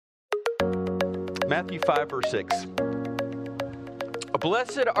Matthew 5, verse 6.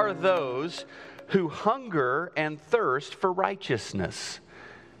 Blessed are those who hunger and thirst for righteousness,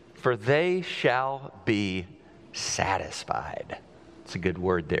 for they shall be satisfied. It's a good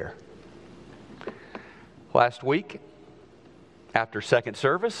word there. Last week, after second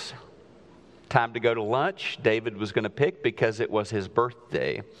service, time to go to lunch, David was going to pick because it was his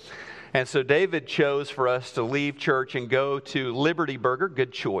birthday. And so David chose for us to leave church and go to Liberty Burger.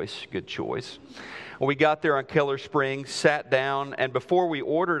 Good choice, good choice. We got there on Keller Springs, sat down, and before we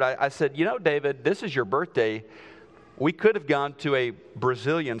ordered, I said, you know, David, this is your birthday. We could have gone to a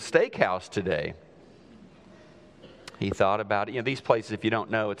Brazilian steakhouse today. He thought about it. You know, these places, if you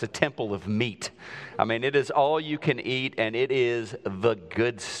don't know, it's a temple of meat. I mean, it is all you can eat, and it is the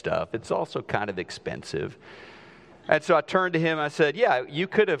good stuff. It's also kind of expensive. And so I turned to him, I said, yeah, you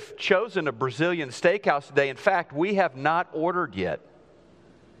could have chosen a Brazilian steakhouse today. In fact, we have not ordered yet.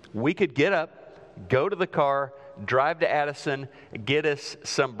 We could get up, go to the car, drive to Addison, get us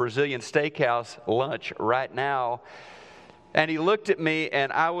some Brazilian steakhouse lunch right now. And he looked at me,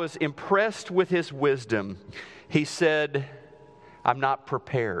 and I was impressed with his wisdom. He said, I'm not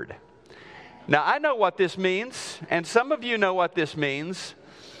prepared. Now, I know what this means, and some of you know what this means.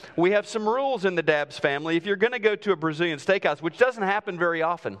 We have some rules in the Dabbs family. If you're going to go to a Brazilian steakhouse, which doesn't happen very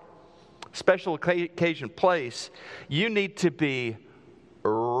often, special occasion place, you need to be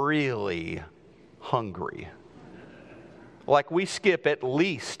really hungry. Like we skip at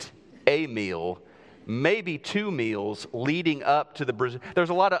least a meal, maybe 2 meals leading up to the Brazil. There's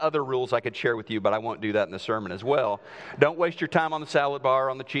a lot of other rules I could share with you, but I won't do that in the sermon as well. Don't waste your time on the salad bar,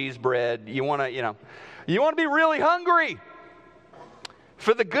 on the cheese bread. You want to be really hungry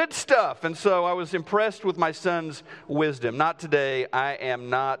for the good stuff. And so I was impressed with my son's wisdom. Not today. I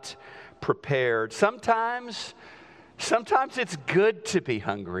am not prepared. Sometimes it's good to be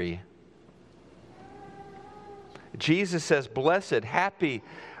hungry. Jesus says, blessed, happy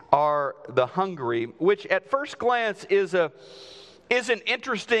are the hungry, which at first glance is an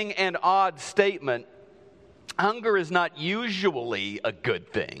interesting and odd statement. Hunger is not usually a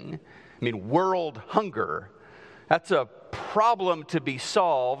good thing. I mean, world hunger, that's a problem to be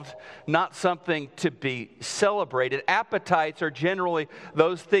solved, not something to be celebrated. Appetites are generally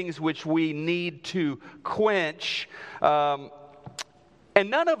those things which we need to quench. And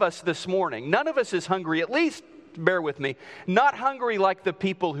none of us this morning, none of us is hungry, at least, bear with me, not hungry like the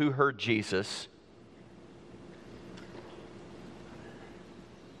people who heard Jesus.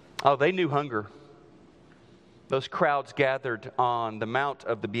 Oh, they knew hunger. Those crowds gathered on the Mount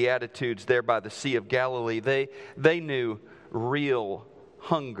of the Beatitudes there by the Sea of Galilee, they knew real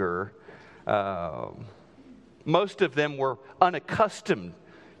hunger. Most of them were unaccustomed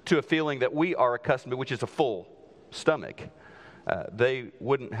to a feeling that we are accustomed to, which is a full stomach. They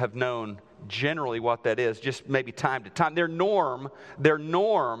wouldn't have known generally what that is, just maybe time to time. Their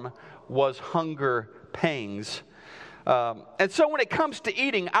norm was hunger pangs. And so when it comes to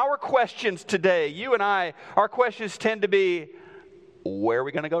eating, our questions today, you and I, our questions tend to be, where are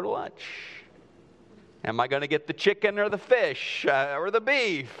we going to go to lunch? Am I going to get the chicken or the fish or the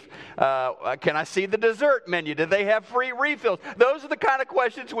beef? Can I see the dessert menu? Do they have free refills? Those are the kind of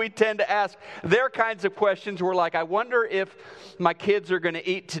questions we tend to ask. They're kinds of questions we're like, I wonder if my kids are going to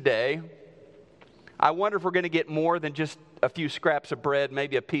eat today. I wonder if we're going to get more than just a few scraps of bread,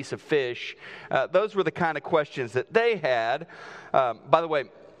 maybe a piece of fish. Those were the kind of questions that they had. By the way,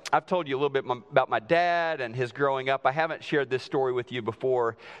 I've told you a little bit about my dad and his growing up. I haven't shared this story with you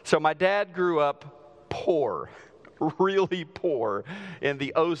before. So my dad grew up poor, really poor, in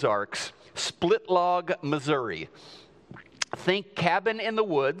the Ozarks, Split Log, Missouri. Think cabin in the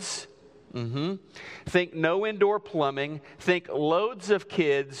woods. Think no indoor plumbing. Think loads of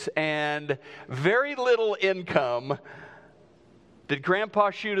kids and very little income. Did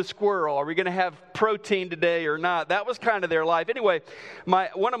Grandpa shoot a squirrel? Are we going to have protein today or not? That was kind of their life. Anyway,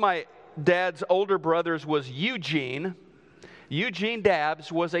 one of my dad's older brothers was Eugene. Eugene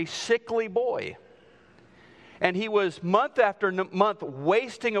Dabbs was a sickly boy. And he was month after month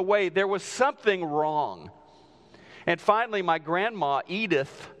wasting away. There was something wrong. And finally, my grandma,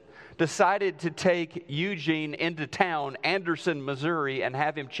 Edith, decided to take Eugene into town, Anderson, Missouri, and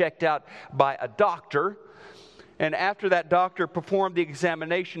have him checked out by a doctor. And after that doctor performed the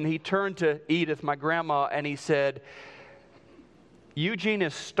examination, he turned to Edith, my grandma, and he said, Eugene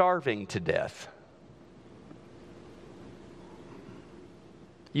is starving to death.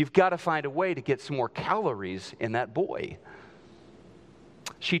 You've got to find a way to get some more calories in that boy.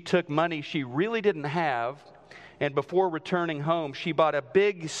 She took money she really didn't have, and before returning home, she bought a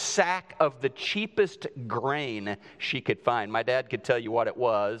big sack of the cheapest grain she could find. My dad could tell you what it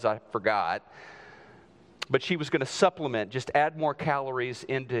was. I forgot. But she was going to supplement, just add more calories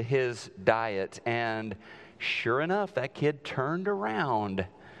into his diet. And sure enough, that kid turned around,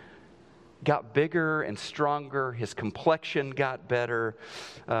 got bigger and stronger. His complexion got better.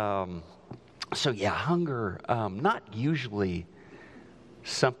 So yeah, hunger, not usually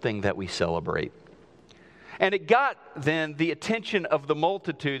something that we celebrate. And it got then the attention of the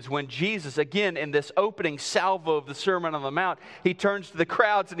multitudes when Jesus, again, in this opening salvo of the Sermon on the Mount, he turns to the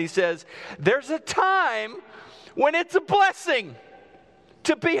crowds and he says, there's a time when it's a blessing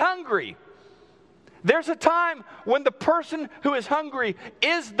to be hungry. There's a time when the person who is hungry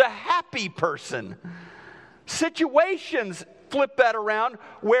is the happy person. Situations flip that around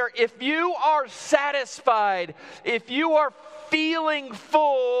where if you are satisfied, if you are feeling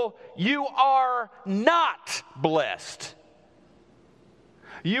full, you are not blessed.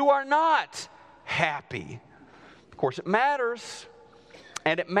 You are not happy. Of course, it matters,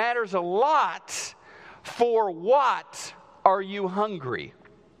 and it matters a lot. For what are you hungry?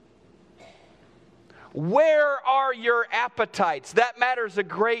 Where are your appetites? That matters a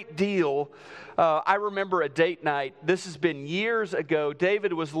great deal. I remember a date night. This has been years ago.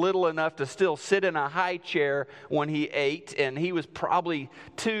 David was little enough to still sit in a high chair when he ate, and he was probably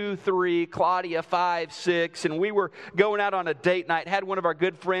 2, 3, Claudia 5, 6, and we were going out on a date night. Had one of our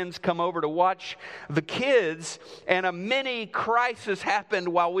good friends come over to watch the kids, and a mini crisis happened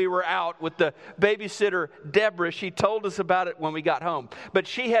while we were out with the babysitter, Deborah. She told us about it when we got home. But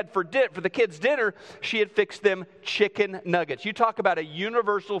she had, for the kids' dinner, she had fixed them chicken nuggets. You talk about a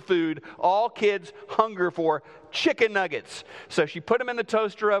universal food all kids hunger for, chicken nuggets. So she put them in the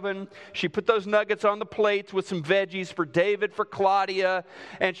toaster oven. She put those nuggets on the plates with some veggies for David, for Claudia.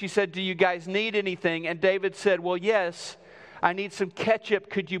 And she said, do you guys need anything? And David said, well, yes, I need some ketchup.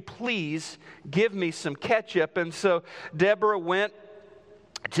 Could you please give me some ketchup? And so Deborah went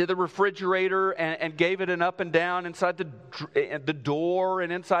to the refrigerator and gave it an up and down inside the door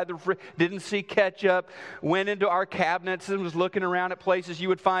and inside the refrigerator. Didn't see ketchup. Went into our cabinets and was looking around at places you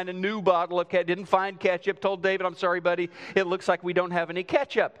would find a new bottle of ketchup. Didn't find ketchup. Told David, I'm sorry, buddy, it looks like we don't have any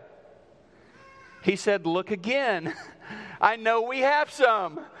ketchup. He said, look again. I know we have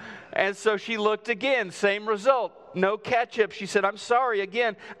some. And so she looked again. Same result. No ketchup. She said, I'm sorry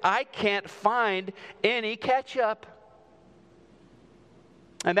again. I can't find any ketchup.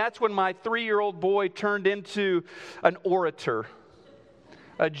 And that's when my 3-year-old boy turned into an orator,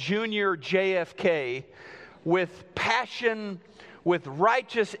 a junior JFK, with passion, with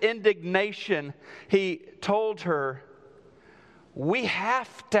righteous indignation. He told her, we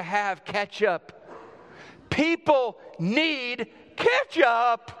have to have ketchup. People need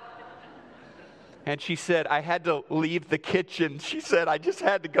ketchup. And she said, I had to leave the kitchen. She said, I just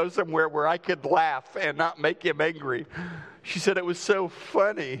had to go somewhere where I could laugh and not make him angry. She said it was so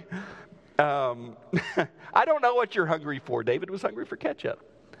funny. I don't know what you're hungry for. David was hungry for ketchup.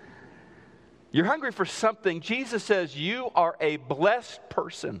 You're hungry for something. Jesus says you are a blessed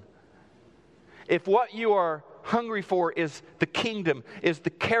person if what you are hungry for is the kingdom, is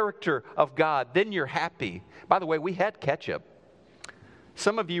the character of God. Then you're happy. By the way, we had ketchup.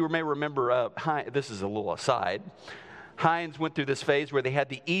 Some of you may remember, this is a little aside, Heinz went through this phase where they had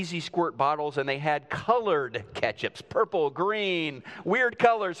the Easy Squirt bottles and they had colored ketchups, purple, green, weird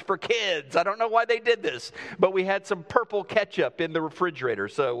colors for kids. I don't know why they did this, but we had some purple ketchup in the refrigerator.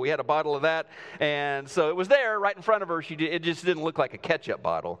 So we had a bottle of that, and so it was there right in front of her. It just didn't look like a ketchup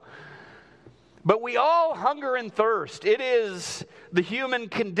bottle. But we all hunger and thirst. It is the human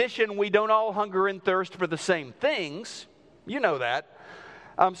condition. We don't all hunger and thirst for the same things. You know that.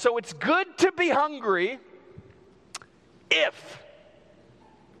 So it's good to be hungry if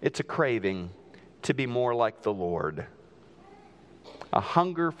it's a craving to be more like the Lord. A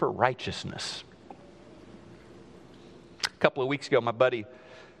hunger for righteousness. A couple of weeks ago, my buddy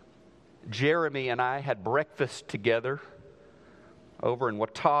Jeremy and I had breakfast together over in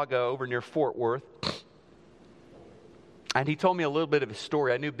Watauga, over near Fort Worth. And he told me a little bit of his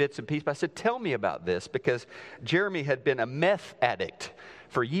story. I knew bits and pieces, but I said, tell me about this, because Jeremy had been a meth addict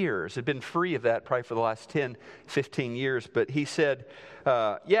for years, had been free of that probably for the last 10, 15 years. But he said,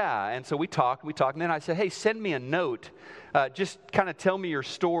 yeah. And so we talked, and then I said, hey, send me a note. Just kind of tell me your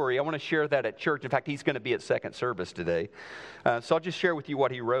story. I want to share that at church. In fact, he's going to be at second service today. So I'll just share with you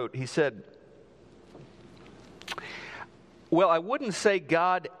what he wrote. He said, well, I wouldn't say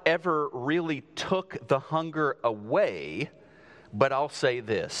God ever really took the hunger away, but I'll say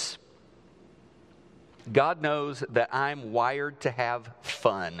this. God knows that I'm wired to have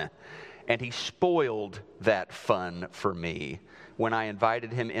fun, and He spoiled that fun for me when I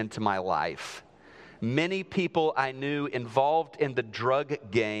invited Him into my life. Many people I knew involved in the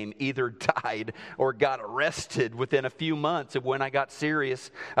drug game either died or got arrested within a few months of when I got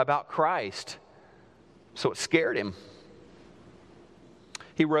serious about Christ. So it scared him.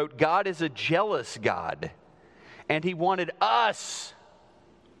 He wrote, God is a jealous God, and He wanted us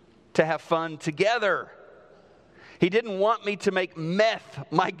to have fun together. He didn't want me to make meth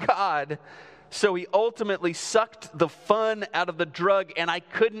my God, so He ultimately sucked the fun out of the drug, and I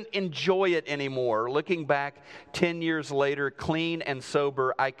couldn't enjoy it anymore. Looking back 10 years later, clean and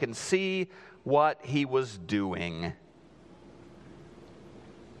sober, I can see what He was doing.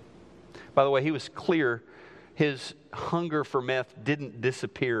 By the way, he was clear. His hunger for meth didn't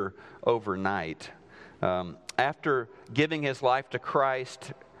disappear overnight. After giving his life to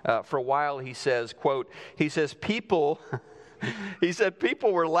Christ, for a while he says, quote, people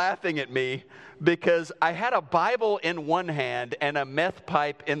were laughing at me because I had a Bible in one hand and a meth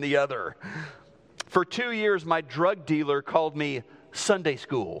pipe in the other. For 2 years, my drug dealer called me Sunday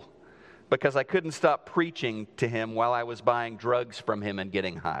school because I couldn't stop preaching to him while I was buying drugs from him and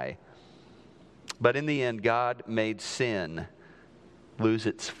getting high. But in the end, God made sin lose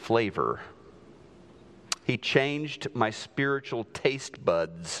its flavor. He changed my spiritual taste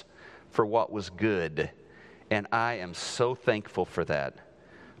buds for what was good. And I am so thankful for that,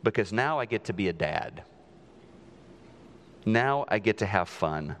 because now I get to be a dad. Now I get to have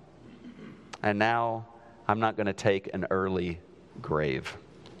fun. And now I'm not going to take an early grave.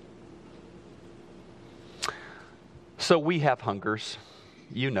 So we have hungers.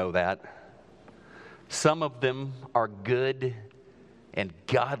 You know that. Some of them are good and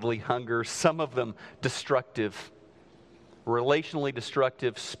godly hunger. Some of them destructive, relationally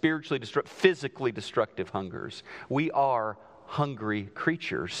destructive, spiritually destructive, physically destructive hungers. We are hungry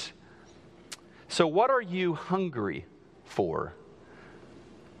creatures. So what are you hungry for?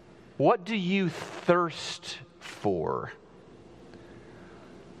 What do you thirst for?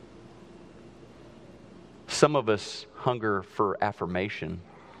 Some of us hunger for affirmation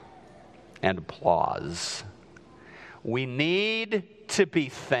and applause. We need to be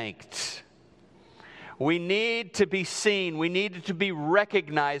thanked. We need to be seen. We need to be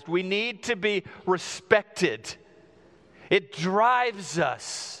recognized. We need to be respected. It drives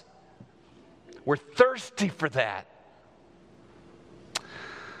us. We're thirsty for that.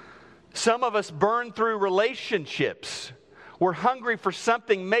 Some of us burn through relationships. We're hungry for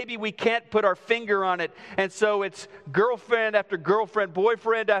something. Maybe we can't put our finger on it. And so it's girlfriend after girlfriend,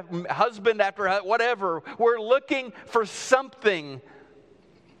 boyfriend after husband after whatever. We're looking for something.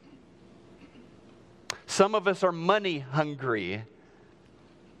 Some of us are money hungry.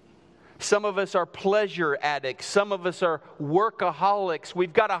 Some of us are pleasure addicts. Some of us are workaholics.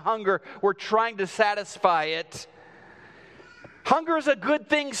 We've got a hunger. We're trying to satisfy it. Hunger is a good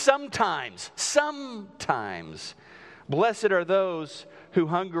thing sometimes. Sometimes. Blessed are those who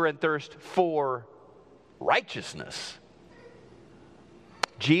hunger and thirst for righteousness.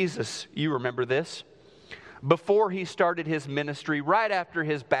 Jesus, you remember this? Before He started His ministry, right after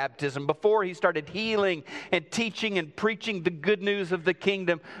His baptism, before He started healing and teaching and preaching the good news of the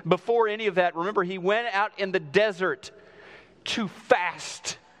kingdom, before any of that, remember, He went out in the desert to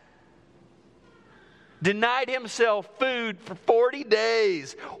fast. Denied Himself food for 40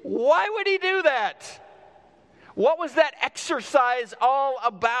 days. Why would He do that? What was that exercise all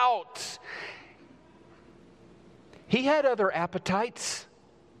about? He had other appetites.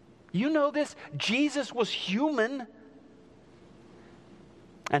 You know this. Jesus was human.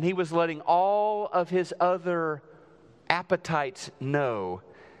 And He was letting all of His other appetites know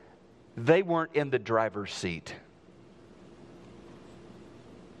they weren't in the driver's seat.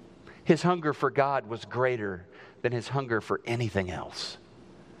 His hunger for God was greater than His hunger for anything else.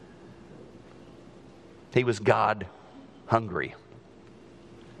 He was God hungry.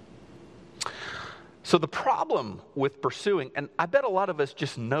 So the problem with pursuing, and I bet a lot of us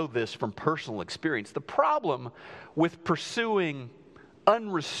just know this from personal experience, the problem with pursuing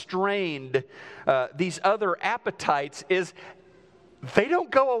unrestrained these other appetites is they don't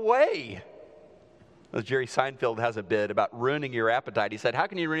go away. Jerry Seinfeld has a bit about ruining your appetite. He said, how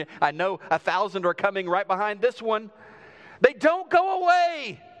can you ruin it? I know 1,000 are coming right behind this one. They don't go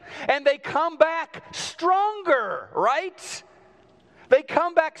away. And they come back stronger, right? They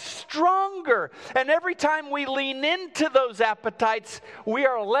come back stronger. And every time we lean into those appetites, we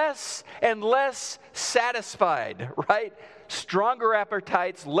are less and less satisfied, right? Stronger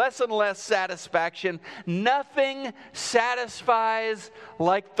appetites, less and less satisfaction. Nothing satisfies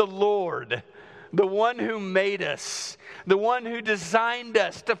like the Lord, the one who made us, the one who designed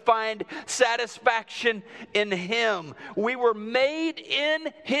us to find satisfaction in Him. We were made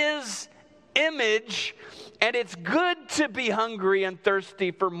in His image, and it's good to be hungry and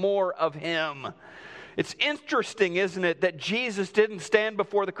thirsty for more of Him. It's interesting, isn't it, that Jesus didn't stand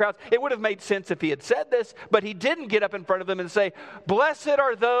before the crowds. It would have made sense if He had said this, but He didn't get up in front of them and say, "Blessed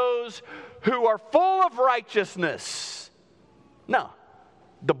are those who are full of righteousness." No.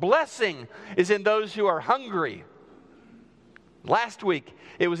 The blessing is in those who are hungry. Last week,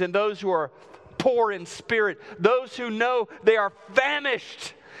 it was in those who are poor in spirit, those who know they are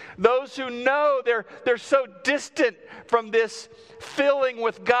famished, those who know they're so distant from this filling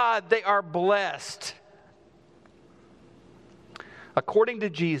with God, they are blessed. According to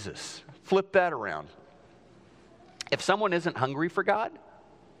Jesus, flip that around. If someone isn't hungry for God,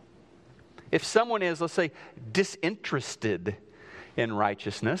 if someone is, let's say, disinterested in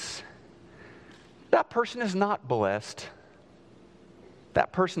righteousness, that person is not blessed.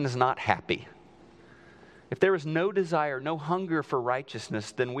 That person is not happy. If there is no desire, no hunger for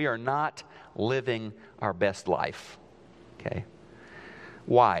righteousness, then we are not living our best life. Okay?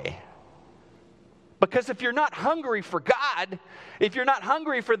 Why? Because if you're not hungry for God, if you're not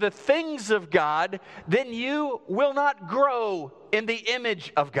hungry for the things of God, then you will not grow in the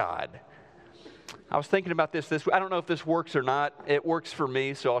image of God. I was thinking about this. I don't know if this works or not. It works for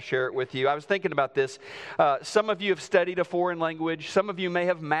me, so I'll share it with you. I was thinking about this. Some of you have studied a foreign language. Some of you may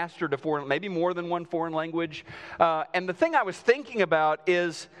have mastered a foreign, maybe more than one foreign language. And the thing I was thinking about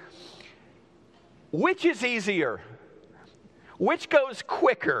is, which is easier? Which goes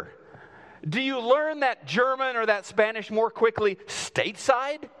quicker? Do you learn that German or that Spanish more quickly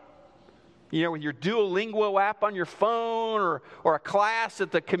stateside? You know, with your Duolingo app on your phone or a class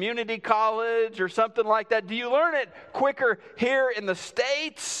at the community college or something like that. Do you learn it quicker here in the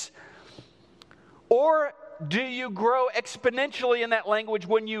States? Or do you grow exponentially in that language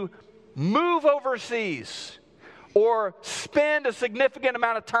when you move overseas or spend a significant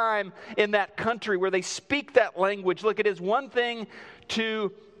amount of time in that country where they speak that language? Look, it is one thing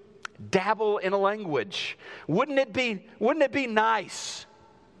to dabble in a language. Wouldn't it be nice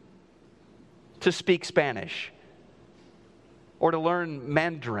to speak Spanish or to learn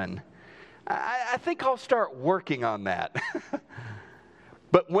Mandarin? I think I'll start working on that.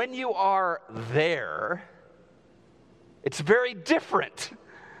 But when you are there, it's very different.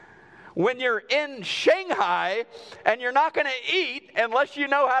 When you're in Shanghai and you're not going to eat unless you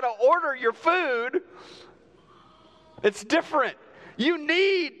know how to order your food, it's different. You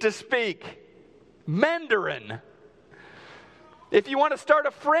need to speak Mandarin. If you want to start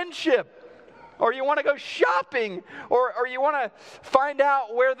a friendship, or you want to go shopping, or you want to find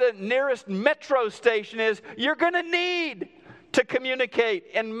out where the nearest metro station is, you're going to need to communicate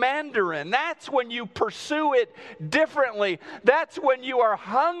in Mandarin. That's when you pursue it differently. That's when you are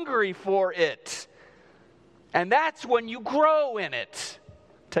hungry for it. And that's when you grow in it.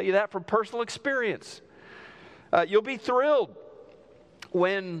 I'll tell you that from personal experience. You'll be thrilled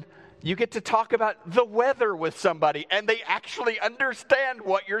when you get to talk about the weather with somebody and they actually understand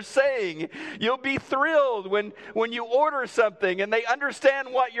what you're saying. You'll be thrilled when you order something and they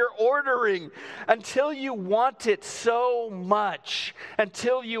understand what you're ordering. Until you want it so much,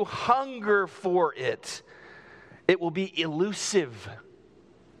 until you hunger for it, it will be elusive.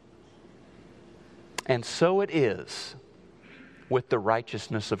 And so it is with the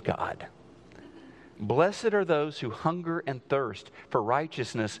righteousness of God. Blessed are those who hunger and thirst for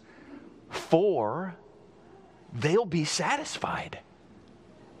righteousness, for they'll be satisfied.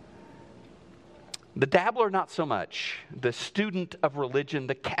 The dabbler, not so much. The student of religion,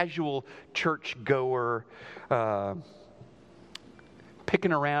 the casual church goer,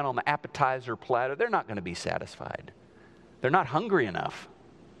 picking around on the appetizer platter, they're not going to be satisfied. They're not hungry enough.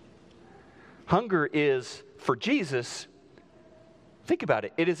 Hunger is, for Jesus, think about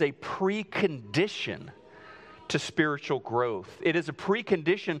it, it is a precondition to spiritual growth. It is a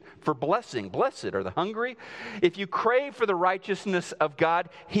precondition for blessing. Blessed are the hungry. If you crave for the righteousness of God,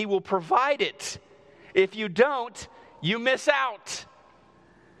 He will provide it. If you don't, you miss out.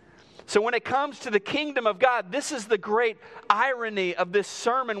 So when it comes to the kingdom of God, this is the great irony of this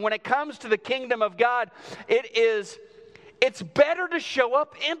sermon. When it comes to the kingdom of God, it's better to show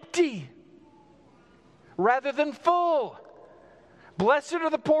up empty rather than full. Blessed are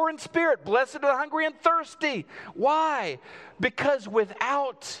the poor in spirit. Blessed are the hungry and thirsty. Why? Because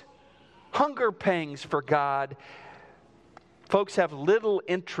without hunger pangs for God, folks have little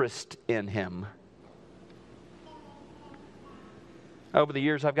interest in Him. Over the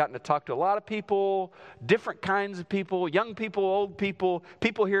years, I've gotten to talk to a lot of people, different kinds of people, young people, old people,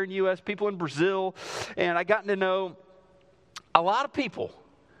 people here in the U.S., people in Brazil, and I've gotten to know a lot of people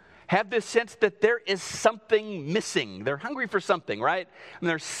have this sense that there is something missing. They're hungry for something, right? And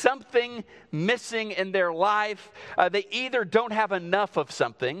there's something missing in their life. They either don't have enough of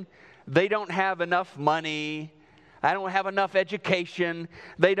something, they don't have enough money, I don't have enough education,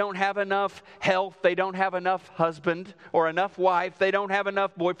 they don't have enough health, they don't have enough husband or enough wife, they don't have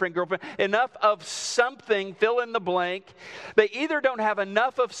enough boyfriend, girlfriend, enough of something, fill in the blank. They either don't have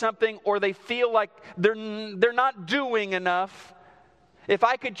enough of something or they feel like they're not doing enough. If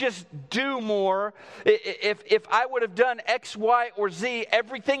I could just do more, if I would have done X, Y, or Z,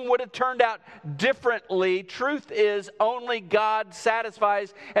 everything would have turned out differently. Truth is, only God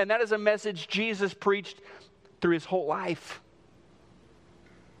satisfies, and that is a message Jesus preached through his whole life.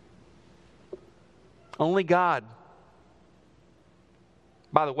 Only God.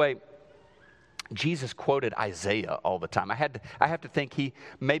 By the way, Jesus quoted Isaiah all the time. I have to think he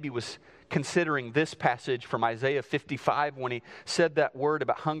maybe was considering this passage from Isaiah 55 when he said that word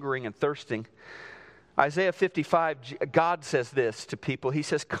about hungering and thirsting. Isaiah 55, God says this to people. He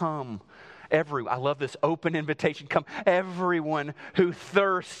says, come, I love this open invitation. Come, everyone who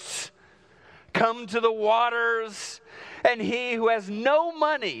thirsts, come to the waters. And he who has no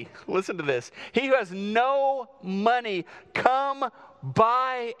money, listen to this, he who has no money, come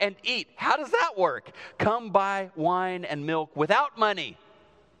buy and eat. How does that work? Come buy wine and milk without money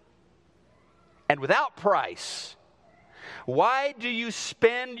and without price. Why do you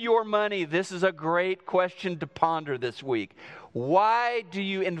spend your money? This is a great question to ponder this week. Why do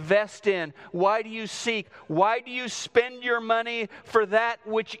you invest in? Why do you seek? Why do you spend your money for that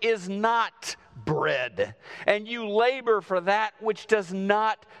which is not bread? And you labor for that which does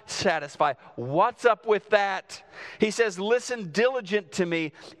not satisfy. What's up with that? He says, listen diligent to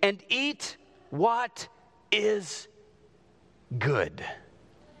me and eat what is good.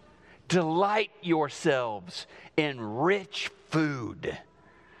 Delight yourselves in rich food.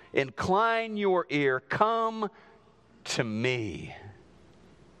 Incline your ear. Come to me.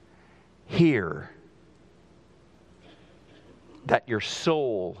 Hear that your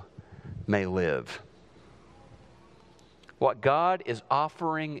soul may live. What God is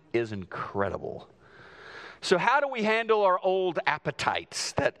offering is incredible. So how do we handle our old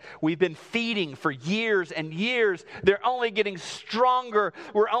appetites that we've been feeding for years and years? They're only getting stronger.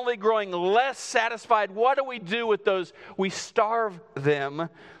 We're only growing less satisfied. What do we do with those? We starve them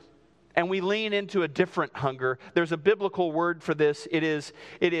and we lean into a different hunger. There's a biblical word for this. It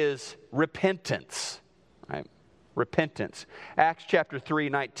is repentance. Right? Repentance. Acts chapter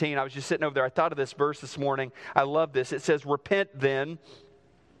 3:19. I was just sitting over there. I thought of this verse this morning. I love this. It says, repent then.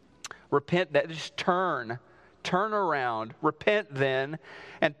 Repent that. Just turn around, repent then,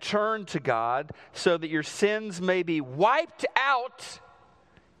 and turn to God so that your sins may be wiped out,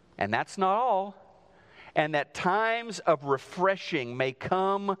 and that's not all, and that times of refreshing may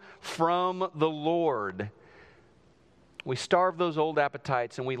come from the Lord. We starve those old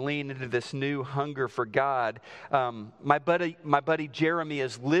appetites and we lean into this new hunger for God. My buddy Jeremy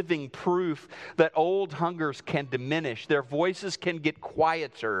is living proof that old hungers can diminish. Their voices can get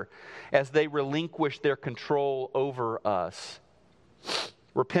quieter as they relinquish their control over us.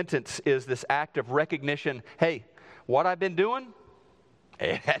 Repentance is this act of recognition. Hey, what I've been doing,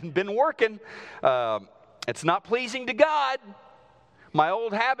 it hadn't been working. It's not pleasing to God. My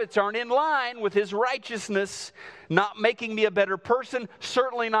old habits aren't in line with His righteousness, not making me a better person,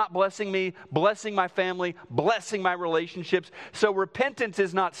 certainly not blessing me, blessing my family, blessing my relationships. So repentance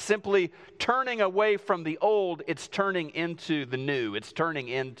is not simply turning away from the old, it's turning into the new. It's turning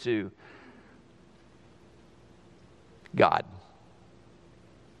into God.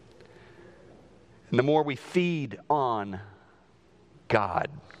 And the more we feed on God,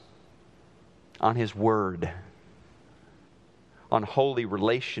 on His Word, on holy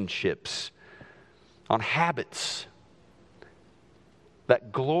relationships, on habits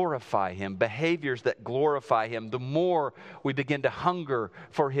that glorify Him, behaviors that glorify Him, the more we begin to hunger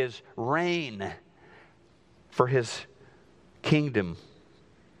for His reign, for His kingdom.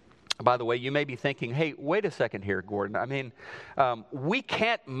 By the way, you may be thinking, hey, wait a second here, Gordon. I mean, we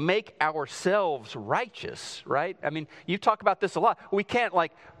can't make ourselves righteous, right? I mean, you talk about this a lot. We can't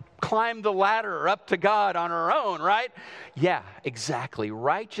climb the ladder up to God on our own, right? Yeah, exactly.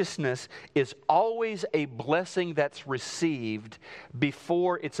 Righteousness is always a blessing that's received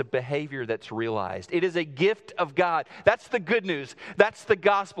before it's a behavior that's realized. It is a gift of God. That's the good news. That's the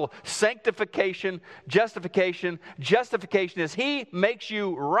gospel. Sanctification, justification. Justification is He makes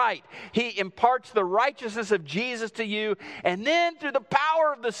you right. He imparts the righteousness of Jesus to you, and then through the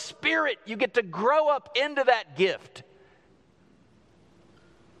power of the Spirit, you get to grow up into that gift.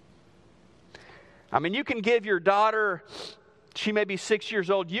 I mean, you can give your daughter She may be 6 years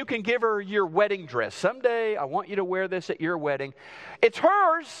old. You can give her your wedding dress. Someday, I want you to wear this at your wedding. It's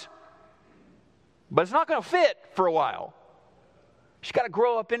hers, but it's not going to fit for a while. She's got to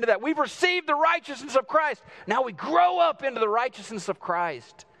grow up into that. We've received the righteousness of Christ. Now we grow up into the righteousness of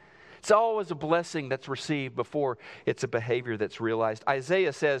Christ. It's always a blessing that's received before it's a behavior that's realized.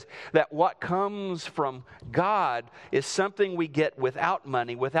 Isaiah says that what comes from God is something we get without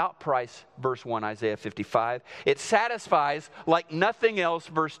money, without price, verse 1, Isaiah 55. It satisfies like nothing else,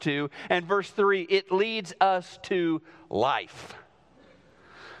 verse 2. And verse 3, it leads us to life.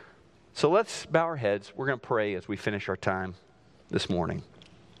 So let's bow our heads. We're going to pray as we finish our time this morning.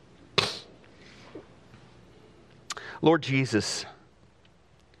 Lord Jesus,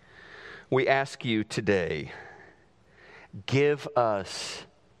 we ask you today, give us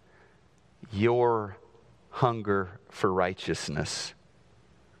your hunger for righteousness.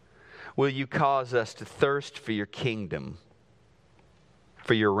 Will you cause us to thirst for your kingdom,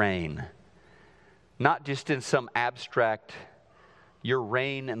 for your reign? Not just in some abstract, your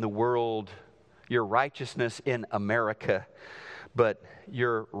reign in the world, your righteousness in America, but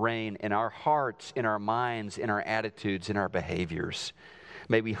your reign in our hearts, in our minds, in our attitudes, in our behaviors.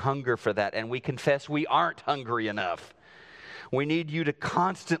 May we hunger for that, and we confess we aren't hungry enough. We need you to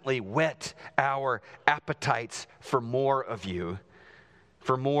constantly whet our appetites for more of you,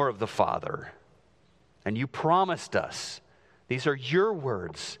 for more of the Father. And you promised us, these are your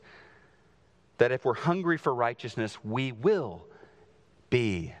words, that if we're hungry for righteousness, we will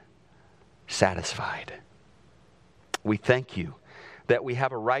be satisfied. We thank you that we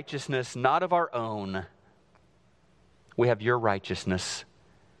have a righteousness not of our own. We have your righteousness,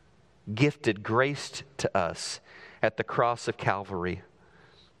 gifted, graced to us at the cross of Calvary.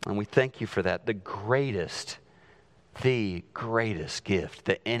 And we thank you for that. The greatest gift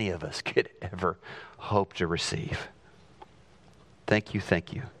that any of us could ever hope to receive. Thank you,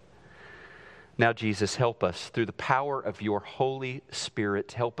 thank you. Now, Jesus, help us through the power of your Holy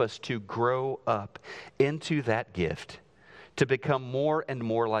Spirit. Help us to grow up into that gift, to become more and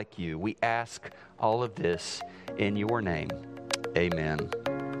more like you. We ask all of this in your name. Amen.